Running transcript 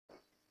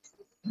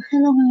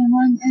Hello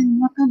everyone and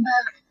welcome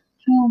back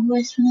to A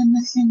Voice for the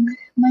Missing.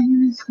 My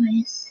name is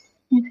Grace.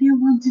 If you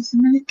want to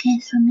submit a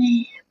case for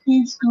me,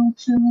 please go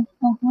to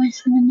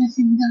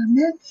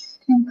avoiceforthemissing.net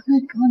and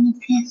click on the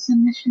case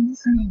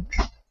submissions link.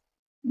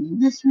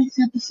 This week's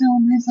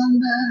episode is on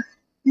the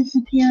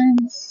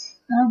disappearance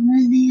of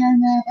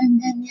Liliana and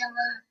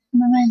Daniella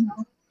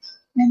Moreno.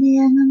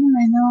 Liliana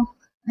Moreno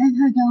and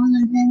her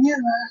daughter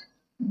Daniella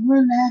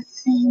were last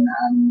seen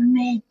on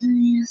May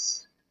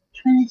 30th,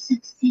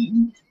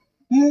 2016,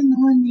 in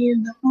or near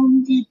the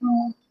Home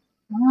Depot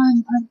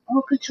on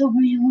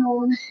Okeechobee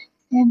Road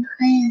in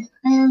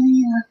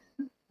Hialeah.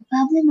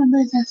 Family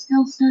members are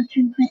still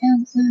searching for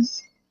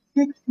answers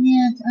 6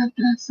 years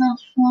after a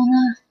South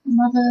Florida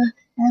mother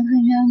and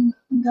her young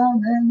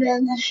daughter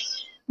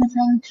vanished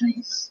without a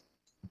trace.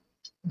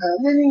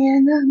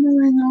 Liliana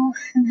Moreno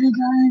and her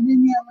daughter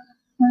Daniella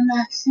were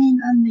last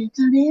seen on May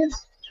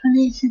 30th,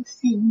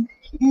 2016,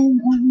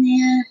 in or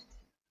near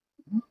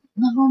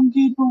the Home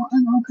Depot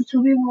on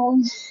Okeechobee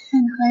Road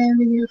in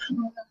Hialeah,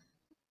 Florida.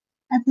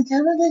 At the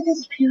time of the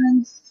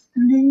disappearance,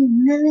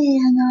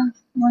 Liliana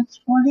was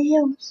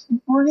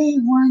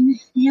 41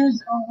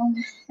 years old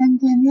and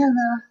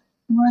Daniela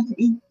was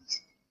 8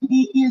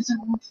 years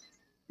old.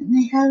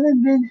 They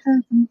haven't been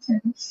heard from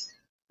since.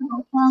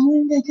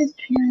 Following the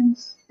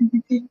disappearance, the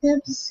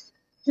detectives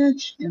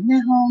searched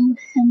their home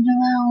and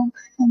around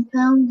and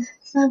found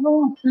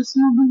several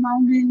personal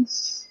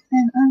belongings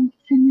and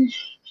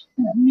unfinished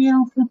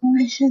meal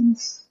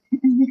preparations,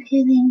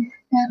 indicating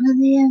that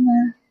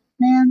Liliana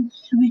planned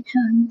to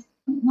return.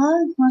 Law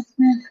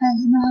enforcement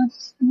has not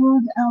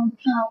ruled out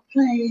foul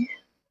play.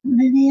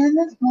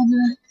 Liliana's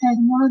mother,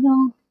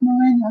 Eduardo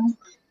Moreno,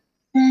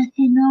 said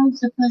he knows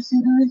the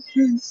person who is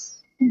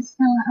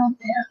still out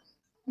there.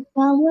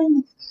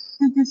 Following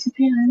the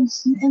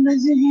disappearance,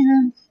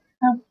 investigators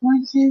have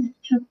pointed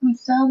to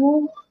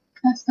Gustavo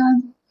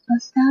Castano.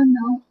 Castan,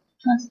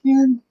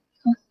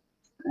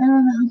 I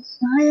don't know.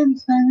 I am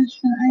Spanish,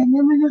 but I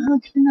never know how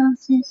to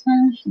pronounce these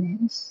Spanish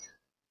names.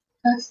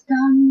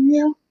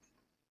 Castano,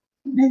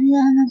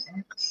 Liliana's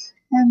ex,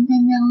 and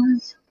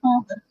Daniela's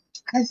father,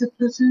 as a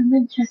person of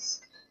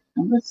interest.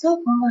 But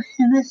so far,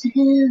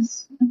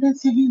 investigators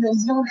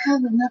don't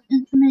have enough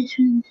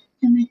information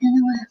to make an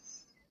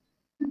arrest.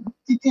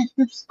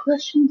 Detectives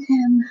questioned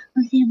him,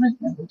 but he was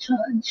never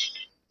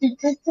charged.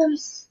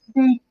 Detectives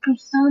say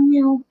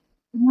Crusanio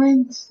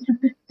went to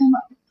pick them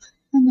up,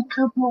 and the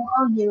couple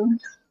argued.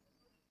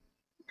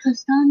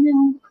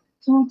 Castano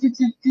told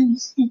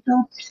detectives he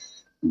dropped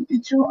the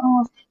two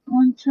off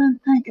on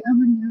Turnpike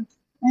Avenue,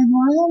 and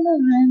while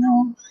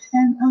Moreno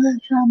and other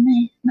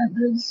family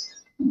members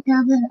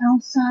gathered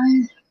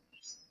outside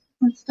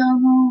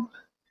Gustavo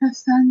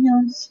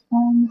Castano's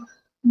home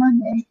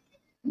Monday,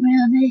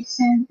 where they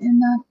said they're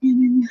not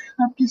giving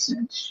up the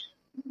search.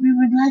 We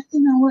would like to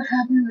know what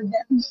happened with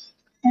them,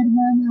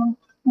 Eduardo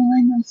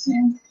Moreno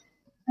said.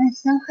 I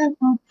still have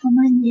hope for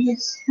my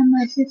niece and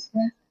my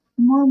sister,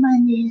 more my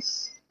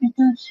niece,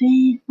 because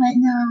she, right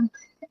now,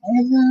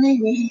 is a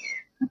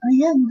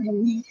young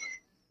lady,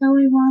 so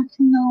we want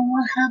to know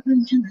what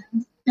happened to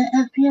them. The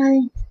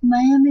FBI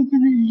Miami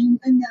Division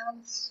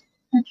announced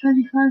a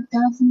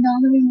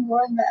 $25,000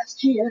 reward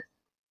last year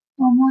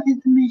for more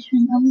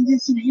information on the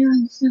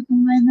disappearance of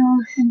Moreno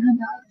and her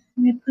daughter.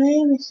 We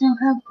pray we still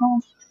have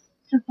hope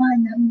to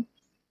find them,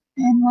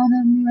 and one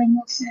of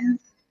Moreno said,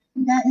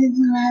 that is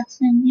the last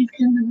thing you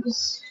can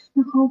lose.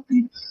 I hope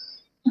you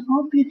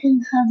can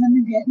have them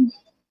again.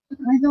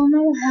 I don't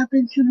know what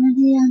happened to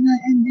Liliana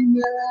and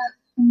Daniela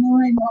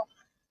Moreno,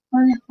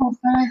 but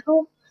I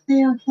hope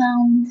they are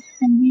found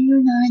and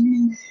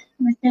reunited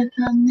with their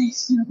families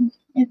soon.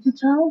 If the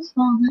child's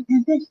father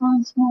is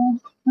responsible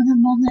for the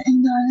mother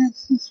and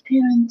daughter's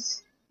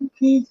disappearance,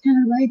 please do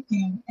the right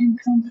thing and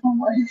come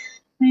forward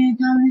for your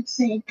daughter's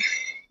sake,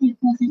 if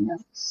nothing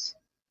else.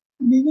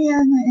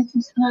 Liliana is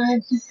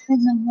described as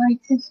a white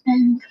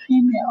Hispanic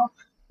female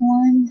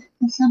born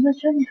December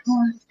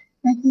 24th,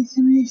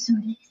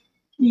 1973.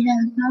 She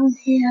has brown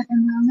hair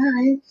and brown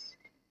eyes.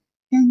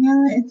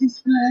 Daniella is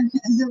described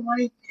as a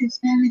white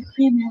Hispanic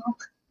female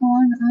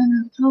born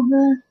on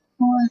October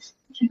 4th,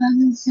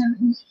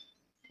 2007.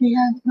 She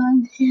has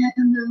blonde hair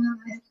and brown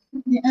eyes.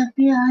 The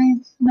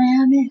FBI's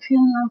Miami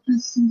field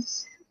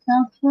office's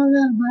South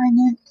Florida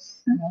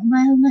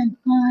Violent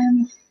Crime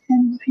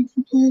and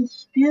Fugitive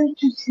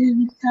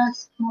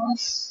Task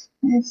Force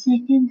is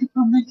seeking the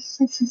public's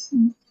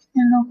assistance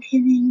in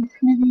locating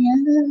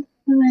Liliana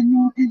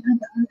Moreno and her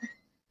daughter,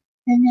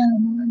 Daniela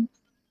Moreno,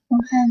 who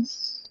has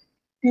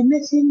been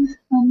missing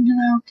from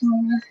Doral,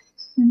 Florida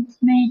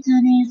since May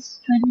 30th,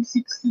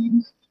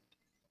 2016.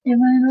 They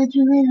were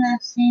originally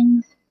last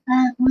seen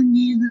at or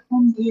near the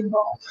Home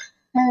Depot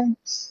at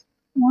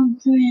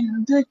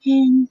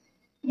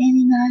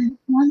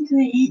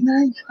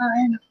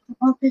 13895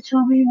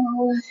 Okeechobee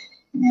Road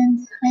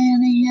in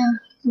Hialeah,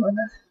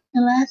 Florida.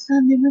 The last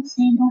time they were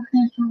seen or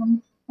heard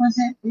from was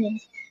that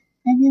day.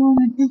 Anyone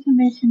with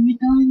information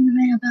regarding the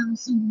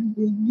whereabouts of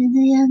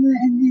Liliana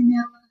and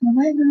Daniela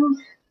Moreno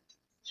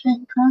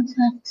should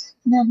contact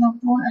the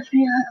local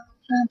FBI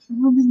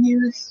women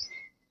news,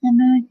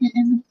 American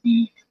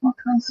empathy, or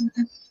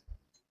consulate.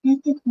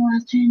 Thank you for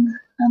watching.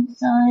 I'm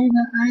sorry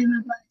that I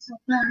replied so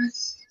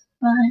fast,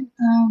 but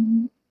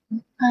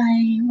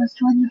I was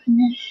trying to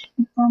finish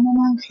before my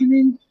mom came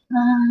in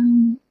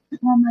on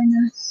my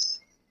nurse.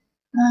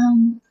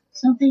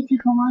 So thank you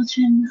for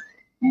watching,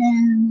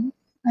 and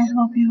I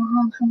hope you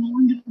all have a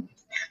wonderful.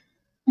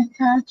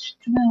 Attached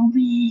will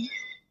be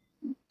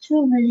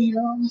two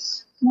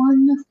videos,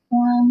 one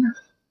from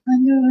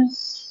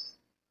Hunter's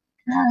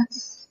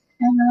class,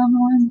 and the other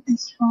one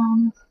is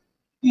from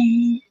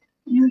a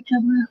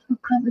YouTuber who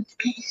covered the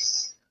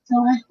case.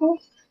 So I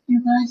hope you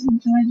guys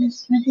enjoy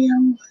this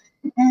video,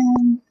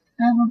 and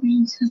I will be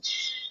in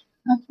touch.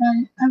 I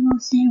will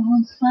see you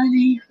on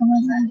Friday for my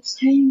live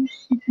stream.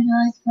 If you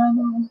guys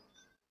follow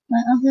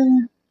my other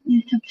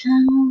YouTube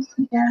channel,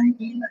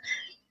 Daniella.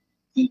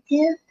 Take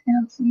care, and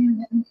I'll see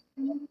you then.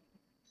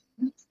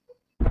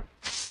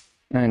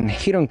 And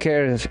he don't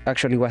care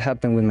actually what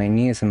happened with my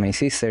niece and my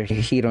sister.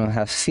 He don't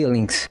have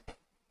feelings.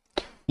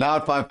 Now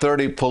at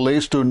 5:30,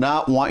 police do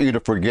not want you to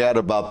forget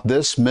about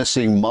this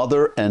missing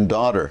mother and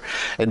daughter.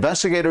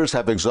 Investigators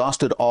have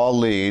exhausted all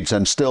leads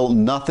and still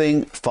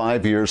nothing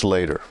 5 years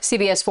later.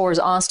 CBS 4's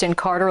Austin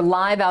Carter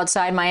live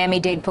outside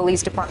Miami-Dade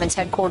Police Department's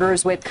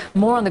headquarters with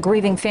more on the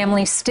grieving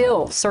family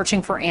still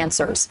searching for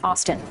answers.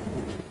 Austin.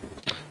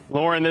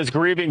 Lauren, this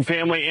grieving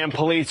family and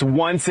police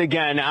once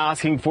again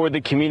asking for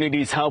the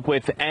community's help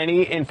with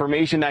any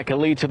information that could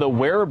lead to the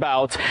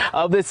whereabouts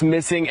of this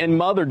missing and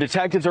mother.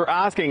 Detectives are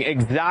asking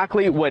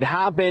exactly what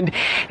happened,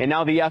 and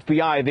now the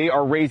FBI, they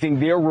are raising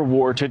their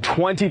reward to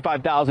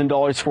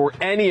 $25,000 for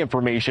any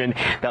information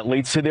that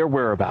leads to their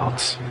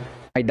whereabouts.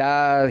 My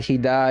dad, he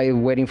died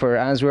waiting for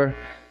an answer,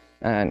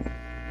 and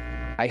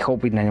I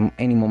hope in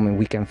any moment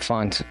we can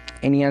find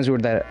any answer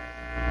that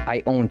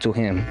I own to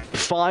him.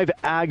 5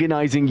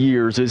 agonizing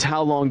years is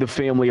how long the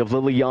family of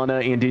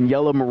Liliana and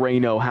Daniella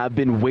Moreno have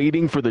been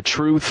waiting for the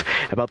truth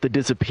about the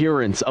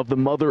disappearance of the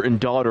mother and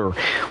daughter.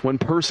 One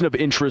person of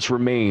interest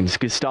remains,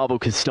 Gustavo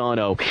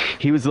Castano.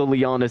 He was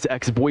Liliana's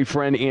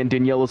ex-boyfriend and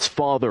Daniella's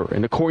father,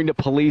 and according to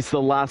police,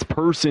 the last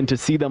person to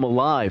see them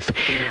alive.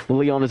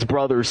 Liliana's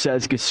brother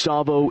says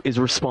Gustavo is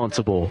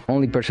responsible.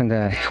 Only person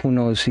that who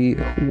knows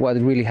what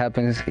really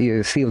happens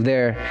is still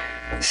there,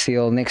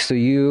 still next to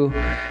you,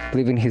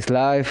 living his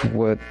life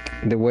with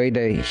the way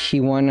that he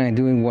wanna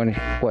doing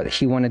what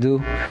he wanna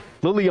do.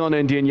 Liliana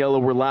and Daniella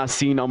were last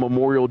seen on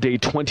Memorial Day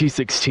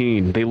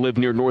 2016. They live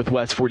near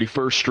Northwest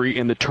 41st Street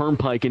and the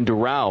Turnpike in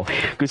Doral.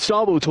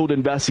 Gustavo told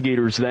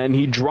investigators then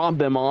he dropped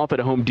them off at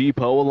a Home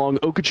Depot along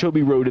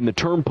Okeechobee Road in the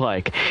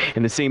Turnpike.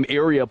 In the same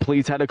area,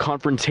 police had a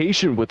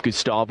confrontation with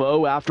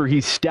Gustavo after he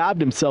stabbed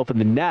himself in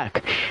the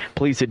neck.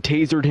 Police had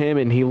tasered him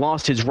and he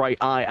lost his right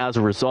eye as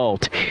a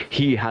result.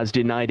 He has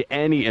denied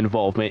any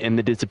involvement in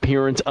the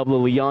disappearance of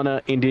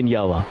Liliana and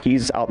Daniella.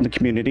 He's out in the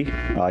community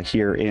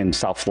here in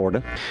South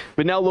Florida.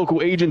 But now local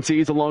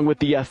agencies, along with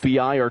the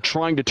FBI, are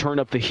trying to turn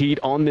up the heat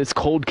on this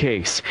cold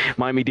case.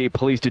 Miami-Dade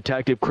Police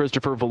Detective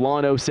Christopher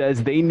Villano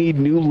says they need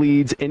new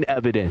leads and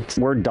evidence.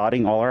 We're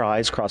dotting all our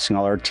I's, crossing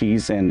all our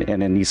T's, and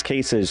in these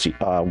cases,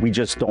 we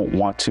just don't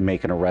want to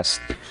make an arrest.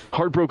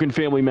 Heartbroken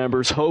family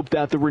members hope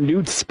that the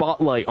renewed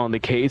spotlight on the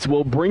case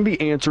will bring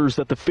the answers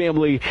that the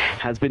family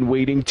has been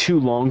waiting too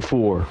long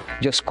for.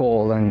 Just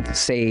call and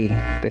say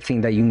the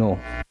thing that you know.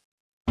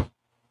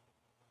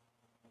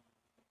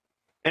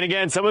 And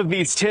again, some of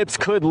these tips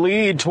could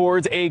lead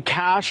towards a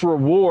cash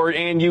reward,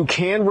 and you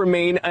can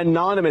remain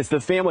anonymous. The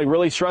family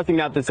really stressing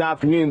that this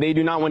afternoon. They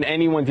do not want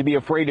anyone to be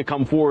afraid to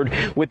come forward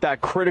with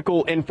that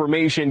critical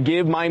information.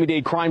 Give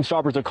Miami-Dade Crime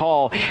Stoppers a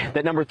call.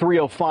 That number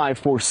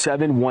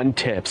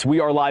 305-471-TIPS.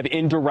 We are live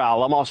in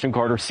Doral. I'm Austin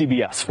Carter,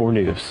 CBS 4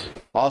 News.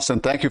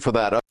 Austin, thank you for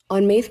that.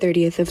 On May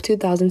 30th of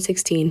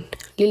 2016,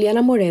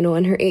 Liliana Moreno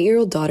and her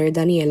 8-year-old daughter,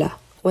 Daniella,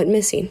 went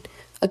missing,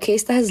 a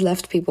case that has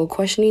left people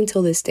questioning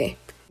till this day.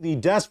 The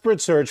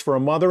desperate search for a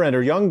mother and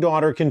her young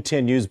daughter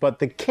continues, but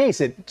the case,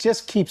 it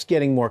just keeps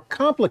getting more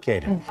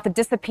complicated. The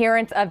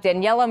disappearance of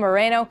Daniella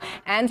Moreno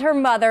and her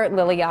mother,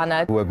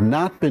 Liliana, Who have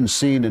not been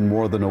seen in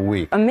more than a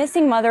week. a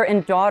missing mother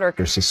and daughter.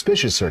 There's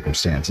suspicious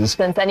circumstances.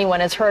 Since anyone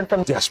has heard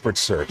from Desperate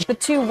search. the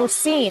two were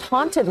seen,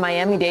 haunted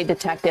Miami-Dade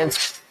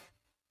detectives.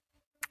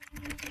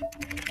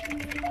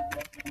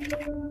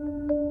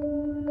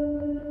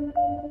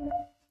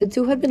 The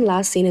two had been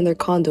last seen in their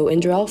condo in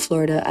Doral,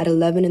 Florida at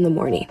 11 in the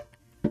morning.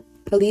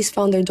 Police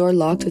found their door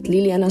locked with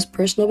Liliana's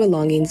personal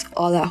belongings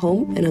all at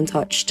home and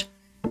untouched.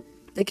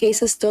 The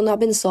case has still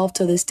not been solved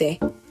to this day,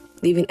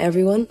 leaving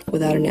everyone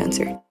without an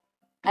answer.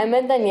 I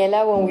met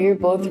Daniela when we were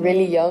both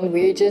really young.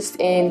 We were just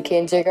in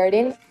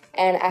kindergarten,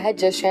 and I had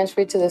just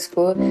transferred to the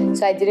school,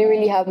 so I didn't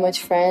really have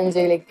much friends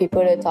or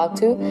people to talk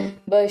to,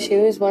 but she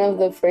was one of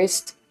the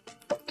first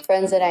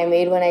friends that I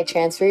made when I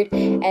transferred,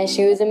 and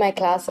she was in my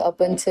class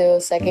up until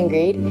 2nd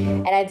grade,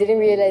 and I didn't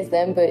realize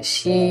then, but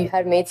she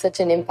had made such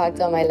an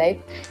impact on my life,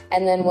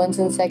 and then once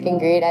in 2nd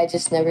grade, I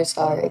just never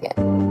saw her again.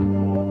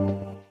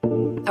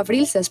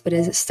 Avril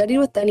Cespedes studied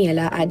with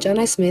Daniela at John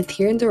I. Smith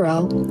here in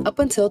Doral up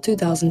until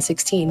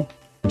 2016.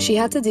 She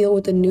had to deal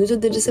with the news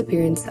of the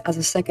disappearance as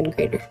a second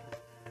grader.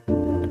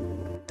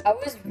 I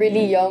was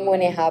really young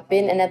when it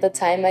happened, and at the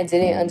time I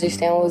didn't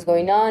understand what was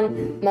going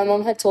on. My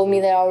mom had told me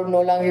that I would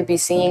no longer be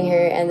seeing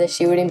her and that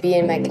she wouldn't be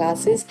in my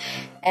classes.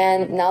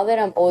 And now that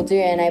I'm older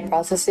and I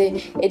process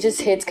it, it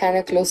just hits kind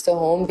of close to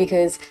home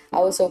because I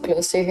was so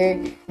close to her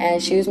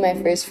and she was my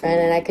first friend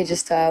and I could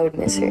just tell I would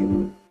miss her.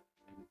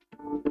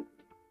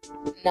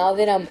 Now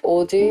that I'm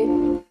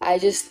older, I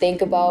just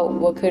think about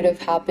what could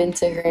have happened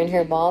to her and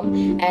her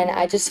mom, and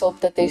I just hope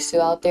that they're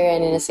still out there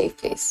and in a safe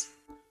place.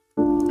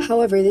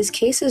 However, this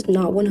case is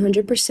not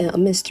 100% a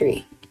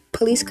mystery.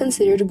 Police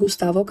considered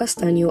Gustavo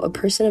Castaño a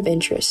person of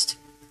interest.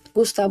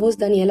 Gustavo is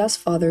Daniela's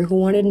father who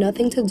wanted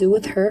nothing to do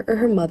with her or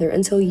her mother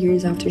until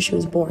years after she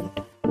was born.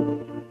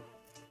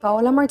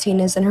 Paola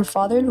Martinez and her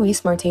father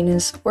Luis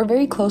Martinez were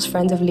very close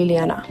friends of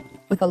Liliana,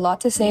 with a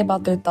lot to say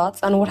about their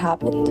thoughts on what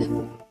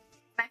happened.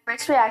 My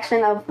first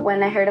reaction of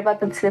when I heard about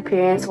the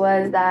disappearance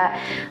was that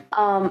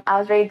I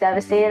was very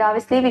devastated,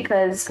 obviously,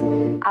 because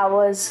I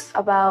was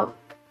about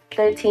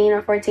 13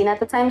 or 14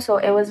 at the time, so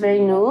it was very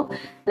new,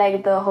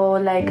 like the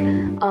whole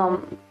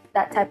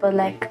that type of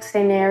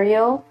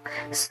scenario.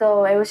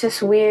 So it was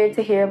just weird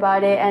to hear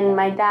about it, and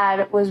my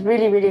dad was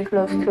really, really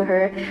close to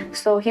her,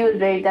 so he was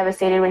very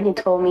devastated when he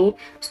told me.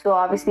 So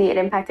obviously it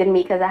impacted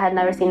me because I had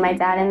never seen my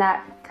dad in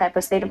that type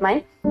of state of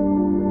mind.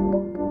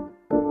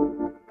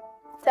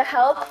 To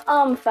help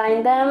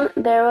find them,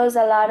 there was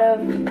a lot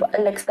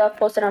of stuff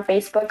posted on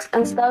Facebook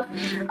and stuff.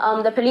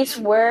 The police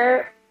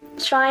were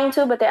trying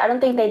to, but I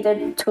don't think they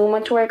did too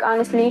much work,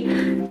 honestly,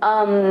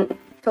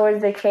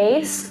 towards the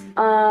case.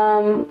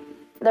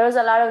 There was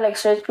a lot of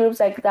search groups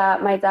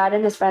that my dad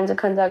and his friends had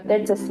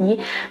conducted to see,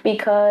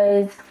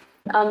 because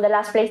the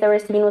last place they were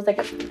seen was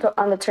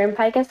on the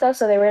turnpike and stuff,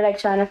 so they were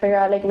trying to figure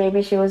out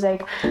maybe she was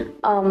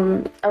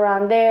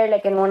around there,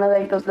 in one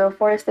of those little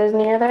forests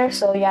near there.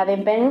 So yeah,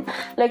 they've been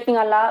looking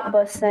a lot,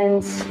 but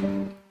since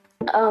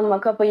a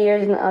couple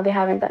years now they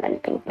haven't done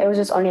anything. It was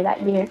just only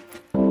that year.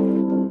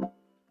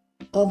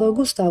 Although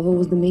Gustavo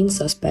was the main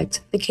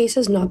suspect, the case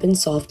has not been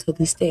solved till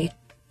this day.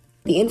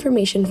 The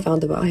information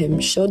found about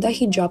him showed that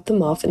he dropped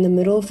them off in the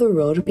middle of the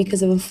road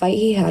because of a fight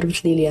he had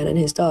with Liliana and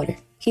his daughter.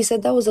 He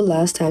said that was the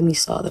last time he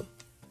saw them.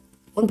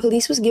 When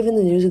police was given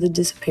the news of the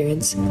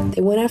disappearance,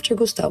 they went after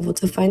Gustavo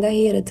to find that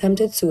he had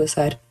attempted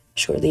suicide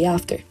shortly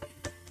after.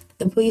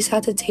 The police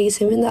had to tase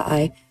him in the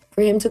eye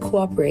for him to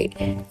cooperate,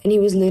 and he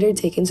was later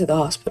taken to the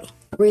hospital.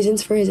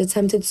 Reasons for his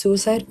attempted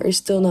suicide are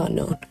still not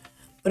known,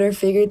 but are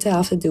figured to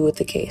have to do with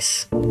the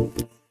case.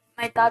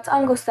 My thoughts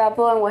on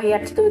Gustavo and what he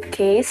had to do with the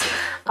case.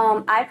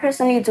 I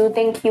personally do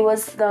think he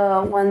was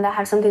the one that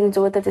had something to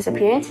do with the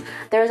disappearance.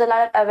 There was a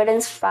lot of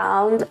evidence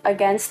found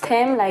against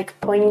him,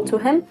 pointing to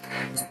him.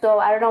 So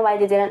I don't know why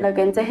they didn't look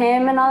into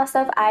him and all that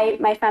stuff.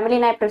 My family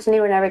and I personally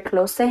were never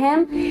close to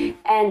him,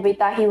 and we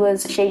thought he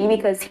was shady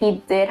because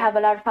he did have a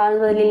lot of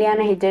problems with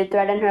Liliana. He did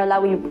threaten her a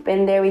lot. We've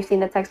been there. We've seen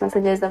the text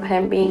messages of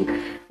him being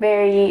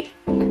very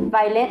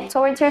violent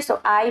towards her.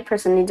 So I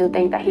personally do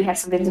think that he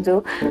has something to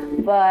do,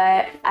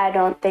 but I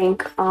don't think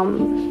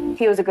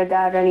he was a good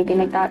dad or anything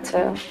like that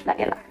to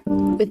Daniela.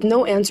 With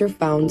no answer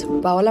found,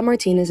 Paola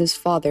Martinez's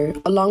father,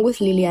 along with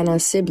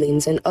Liliana's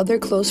siblings and other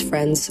close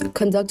friends,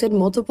 conducted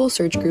multiple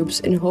search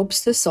groups in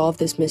hopes to solve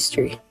this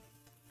mystery.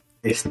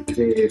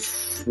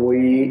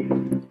 Fui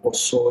o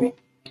soy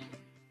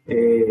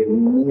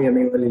muy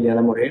amigo de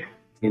Liliana Moreno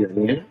y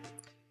Daniela.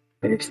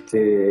 Hasta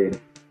el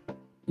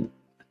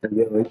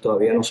día de hoy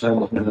todavía no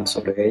sabemos nada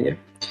sobre ella.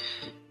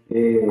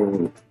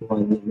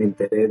 Cuando me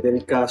enteré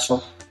del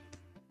caso,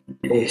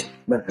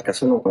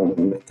 cuando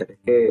me enteré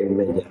que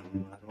me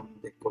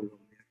llamaron de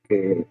Colombia,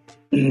 que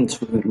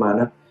su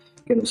hermana,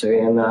 que no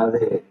sabía nada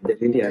de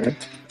Liliana,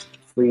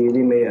 fui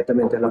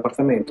inmediatamente al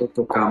apartamento,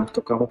 tocamos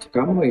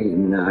y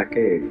nada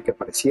que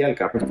aparecía, el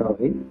carro estaba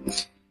ahí.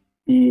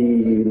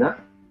 Y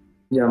nada,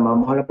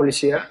 llamamos a la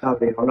policía,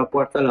 abrieron la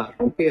puerta, la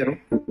rompieron,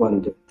 y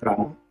cuando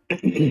entramos,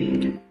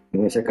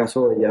 en ese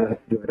caso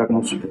yo era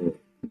como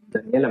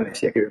Daniela me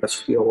decía que yo era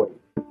su tío abuelo.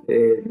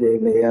 De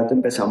inmediato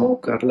empezamos a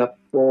buscarla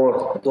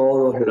por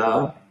todos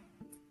lados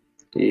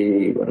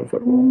y bueno,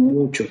 fueron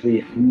muchos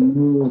días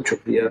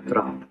de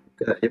trabajo,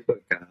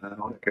 porque cada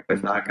hora que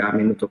pasaba, cada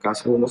minuto, cada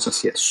segundo se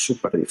hacía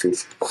súper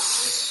difícil.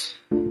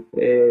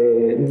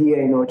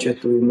 Día y noche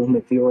estuvimos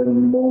metidos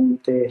en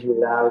montes,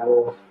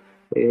 lagos,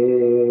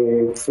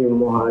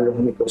 fuimos a los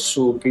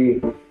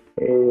Mikosuki,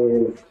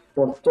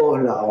 por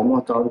todos lados, hemos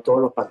estado en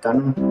todos los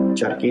pantanos,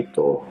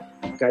 charquitos,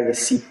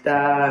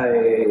 callecita,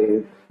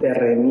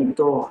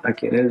 terrenito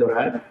aquí en El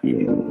Doral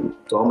y en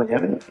toda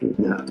Miami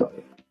y nada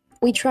todavía.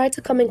 We tried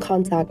to come in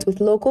contact with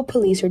local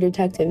police or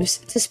detectives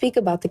to speak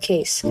about the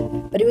case,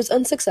 but it was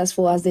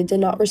unsuccessful as they did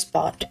not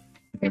respond.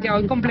 Ya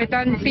hoy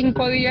completan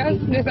 5 días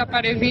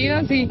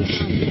desaparecidas y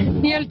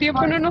el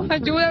tiempo no nos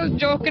ayuda.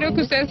 Yo creo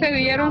que ustedes se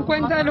dieron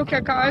cuenta de lo que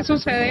acaba de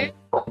suceder.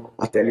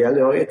 Hasta el día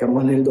de hoy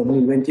estamos en el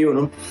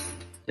 2021,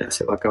 ya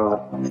se va a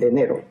acabar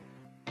enero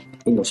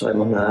y no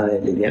sabemos nada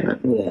de Liliana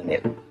ni de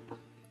Daniela.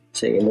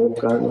 Seguimos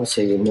buscando,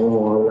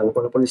 seguimos hablando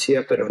con la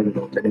policía, pero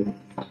no tenemos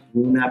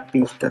una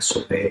pista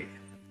sobre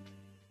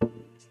ella.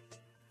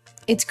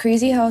 It's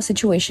crazy how a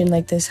situation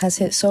like this has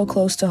hit so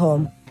close to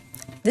home.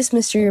 This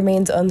mystery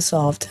remains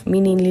unsolved,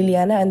 meaning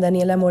Liliana and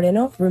Daniella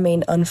Moreno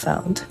remain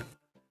unfound.